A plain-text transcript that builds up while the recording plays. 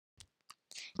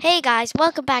Hey guys,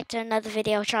 welcome back to another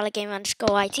video of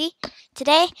Charlie_Game_IT.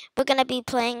 Today we're gonna be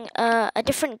playing a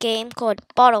different game called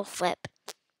Bottle Flip.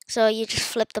 So you just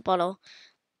flip the bottle.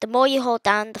 The more you hold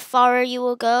down, the farther you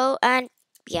will go, and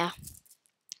yeah.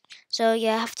 So you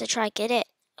have to try get it.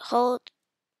 Hold.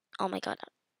 Oh my god.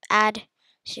 Add.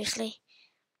 Seriously.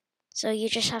 So you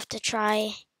just have to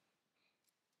try.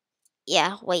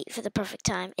 Yeah, wait for the perfect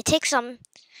time. It takes some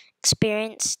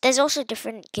experience. There's also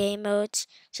different game modes.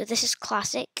 So this is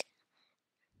classic.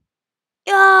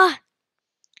 Yeah.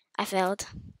 I failed.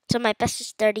 So my best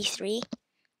is 33.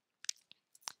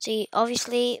 So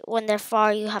obviously, when they're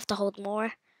far, you have to hold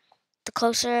more. The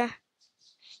closer,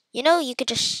 you could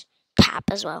just tap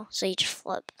as well. So you just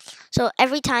flip. So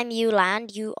every time you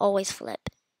land, you always flip.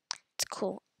 It's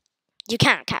cool. You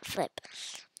can't cat flip.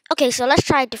 Okay, so let's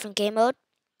try a different game mode.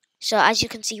 So as you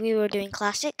can see, we were doing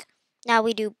classic. Now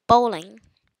we do bowling.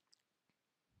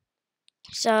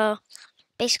 So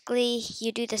basically,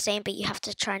 you do the same, but you have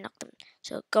to try and knock them.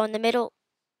 So go in the middle.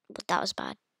 But that was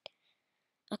bad.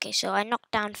 Okay, so I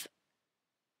knocked down.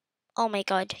 Oh my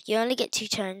god, you only get 2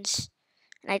 turns.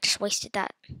 And I just wasted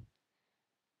that.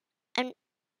 I'm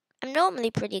I'm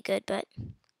normally pretty good, but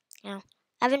I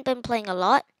haven't been playing a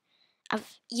lot.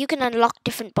 You can unlock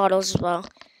different bottles as well.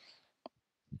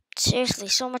 Seriously,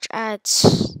 so much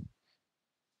ads.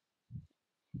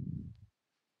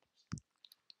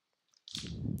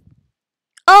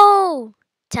 Oh,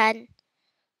 10.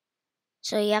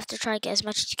 So you have to try to get as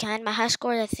much as you can. My high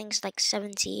score, I think, is like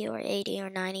 70 or 80 or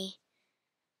 90.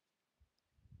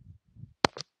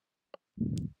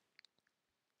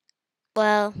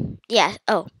 Well, yeah.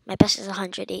 Oh, my best is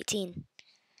 118.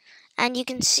 And you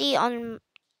can see you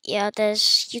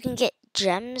can get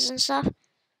gems and stuff.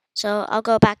 So I'll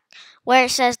go back where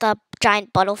it says the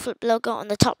giant bottle flip logo on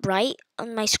the top right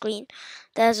on my screen.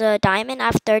 There's a diamond. I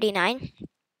have 39.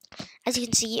 As you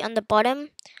can see on the bottom,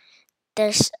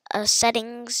 there's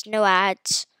settings, no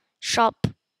ads, shop,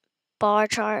 bar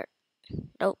chart,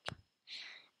 nope,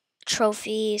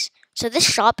 trophies. So this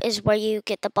shop is where you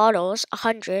get the bottles,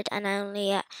 100, and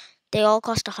they all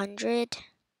cost 100,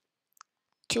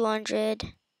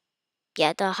 200.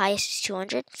 Yeah, the highest is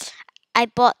 200. I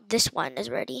bought this one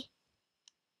already.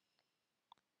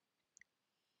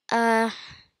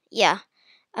 Yeah.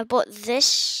 I bought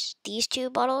these 2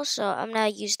 bottles, so I'm gonna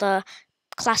use the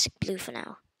classic blue for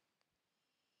now.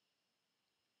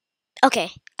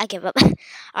 Okay, I give up.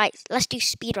 Alright, let's do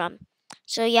speed run.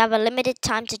 So you have a limited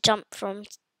time to jump from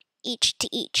each to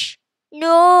each.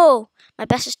 No! My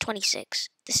best is 26.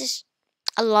 This is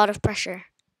a lot of pressure.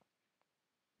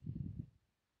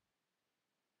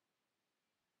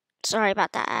 Sorry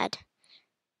about that ad.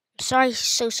 So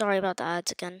sorry about the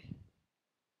ads again.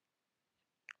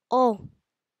 Oh.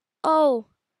 Oh.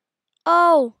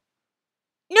 Oh.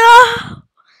 No!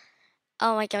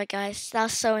 Oh my god, guys. That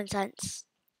was so intense.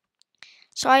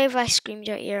 Sorry if I screamed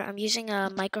your ear. I'm using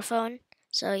a microphone.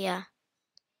 So yeah.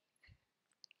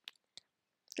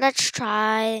 Let's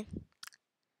try.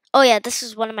 Oh yeah, this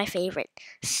is one of my favorite.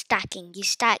 Stacking. You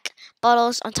stack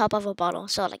bottles on top of a bottle.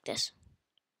 So like this.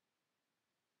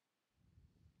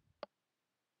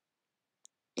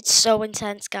 It's so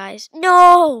intense, guys.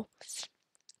 No!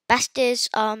 Best is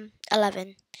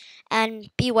 11. And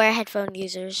beware headphone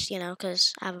users,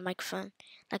 because I have a microphone,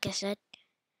 like I said.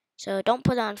 So don't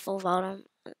put it on full volume.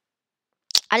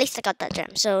 At least I got that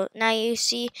gem. So now you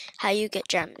see how you get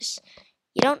gems.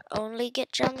 You don't only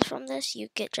get gems from this, you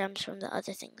get gems from the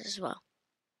other things as well.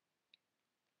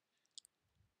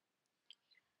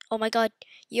 Oh my god.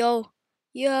 Yo.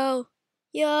 Yo.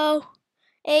 Yo.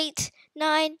 8,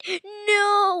 9.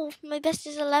 No! My best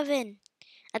is 11.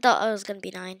 I thought I was gonna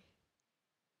be 9.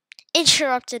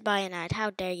 Interrupted by an ad.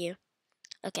 How dare you?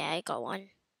 Okay, I got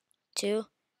 1, 2,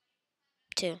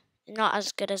 2. Not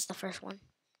as good as the first one.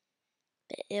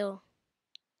 But ew.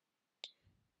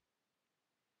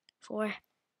 4,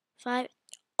 5.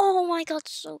 Oh my god,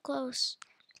 so close.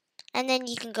 And then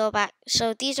you can go back.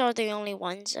 So these are the only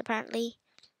ones, apparently.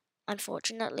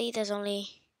 Unfortunately, there's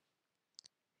only.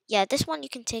 Yeah, this one you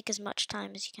can take as much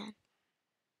time as you can.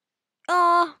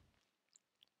 Oh!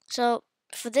 So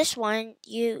for this one,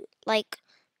 you like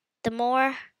the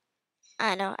more.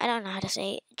 I don't know how to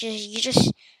say it.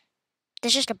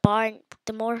 There's just a bar. And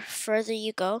the more further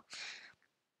you go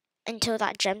until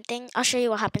that gem thing, I'll show you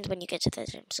what happens when you get to the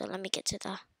gem. So let me get to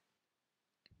the.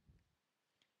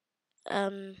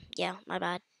 Yeah, my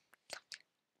bad.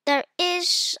 There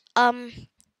is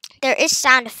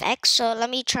sound effects. So let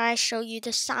me try show you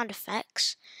the sound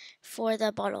effects for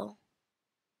the bottle.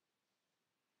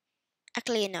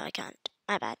 Actually, no, I can't.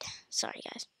 My bad. Sorry,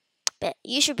 guys. But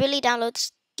you should really download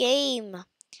this game.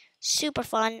 Super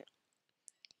fun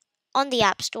on the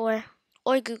App Store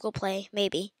or Google Play,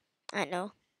 maybe. I don't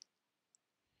know.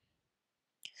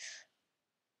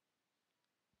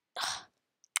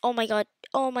 Oh my god.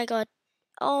 Oh my god.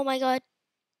 Oh my god.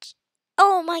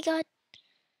 Oh my god.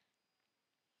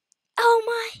 Oh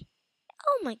my.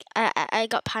 Oh my. I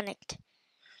got panicked.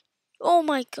 Oh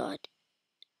my god.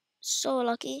 So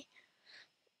lucky.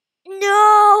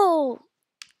 No.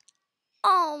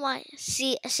 Oh my.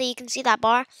 See, so you can see that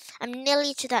bar. I'm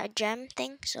nearly to that gem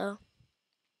thing, so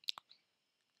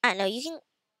I don't know. You can.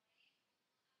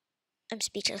 I'm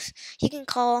speechless. You can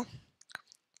call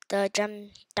the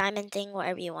gem diamond thing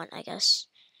whatever you want, I guess.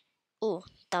 Ooh,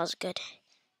 that was good.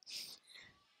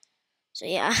 So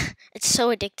yeah, it's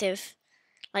so addictive.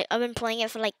 Like I've been playing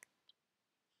it for like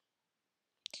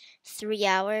 3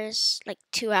 hours, like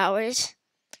 2 hours,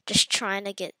 just trying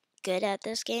to get good at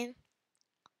this game.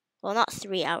 Well, not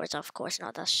 3 hours, of course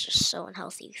not. That's just so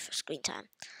unhealthy for screen time.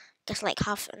 Guess like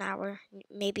half an hour,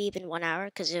 maybe even 1 hour,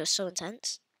 because it was so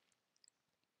intense.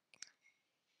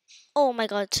 Oh my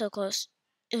god, so close.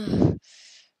 Ugh.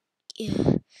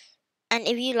 Ugh. And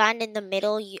if you land in the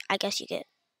middle, I guess you get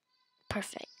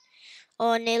perfect.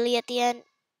 Oh, nearly at the end.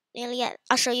 Nearly at.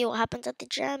 I'll show you what happens at the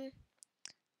gem.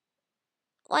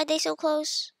 Why are they so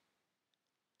close?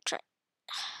 Try.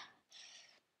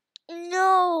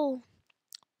 No.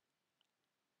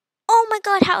 Oh my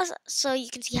god, how is that? So you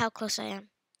can see how close I am.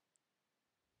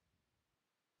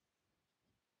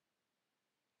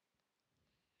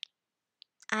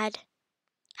 Add.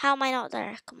 How am I not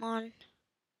there? Come on.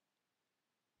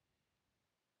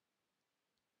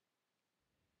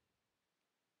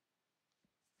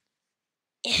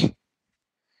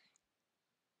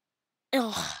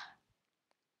 Oh.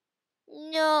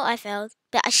 No, I failed.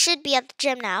 But I should be at the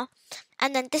gym now.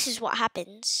 And then this is what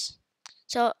happens.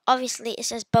 So obviously it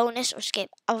says bonus or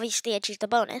skip. Obviously I choose the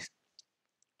bonus.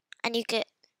 And you get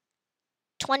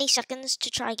 20 seconds to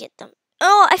try get them.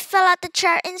 Oh, I fell out the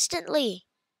chair instantly.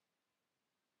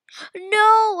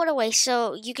 No, what a waste.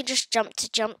 So you can just jump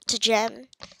to gem.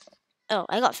 Oh,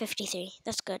 I got 53.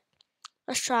 That's good.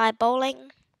 Let's try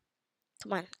bowling.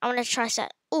 Come on. I want to try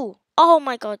set. Ooh. Oh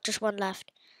my god, just one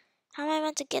left. How am I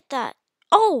meant to get that?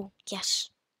 Oh, yes.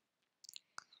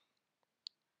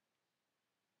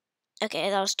 Okay,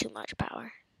 that was too much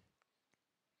power.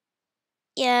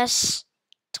 Yes.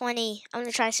 20. I'm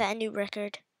going to try to set a new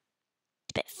record.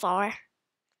 It's a bit far.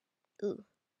 Ooh.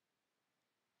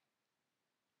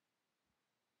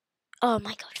 Oh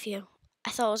my god, phew.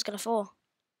 I thought I was going to fall.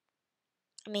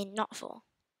 I mean, not fall.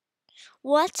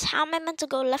 What? How am I meant to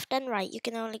go left and right? You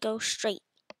can only go straight.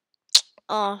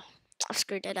 Oh, I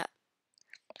screwed it up.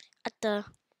 At the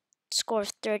score of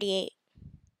 38.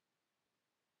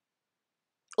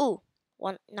 Ooh,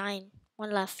 9.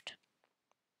 One left.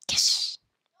 Yes.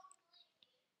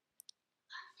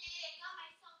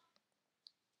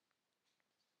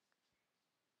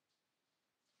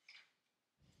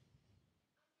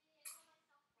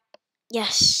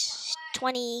 Yes.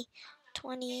 20.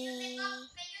 20.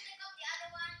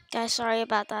 Guys, sorry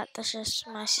about that. That's just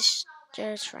my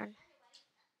sister's friend.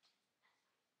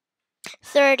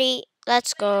 30.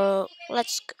 Let's go.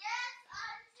 Let's go.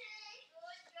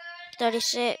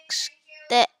 36.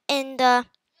 In the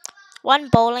one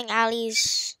bowling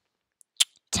alley's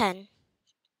 10.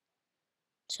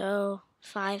 So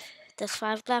 5. There's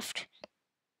 5 left.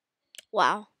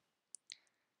 Wow.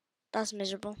 That's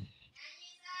miserable.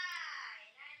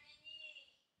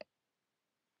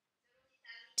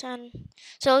 10.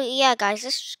 So yeah, guys,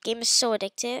 this game is so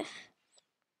addictive.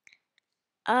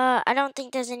 I don't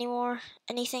think there's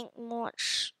anything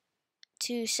much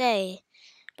to say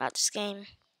about this game.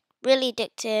 Really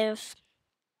addictive,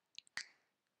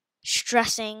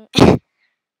 stressing,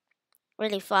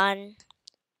 really fun,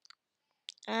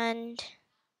 and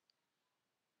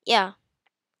yeah,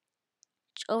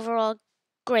 overall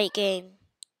great game.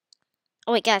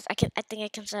 Oh wait, guys, I think I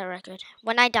can set a record.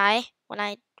 When I die,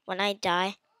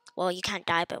 well, you can't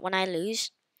die, but when I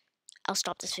lose, I'll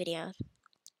stop this video.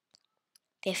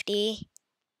 50.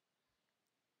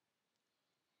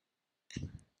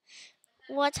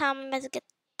 What time am I meant to get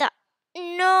that?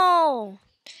 No!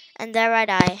 And there I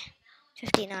die.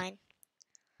 59.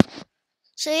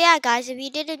 So yeah, guys, if you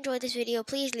did enjoy this video,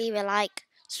 please leave a like,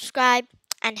 subscribe,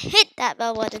 and hit that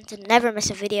bell button to never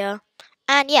miss a video.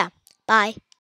 And yeah, bye.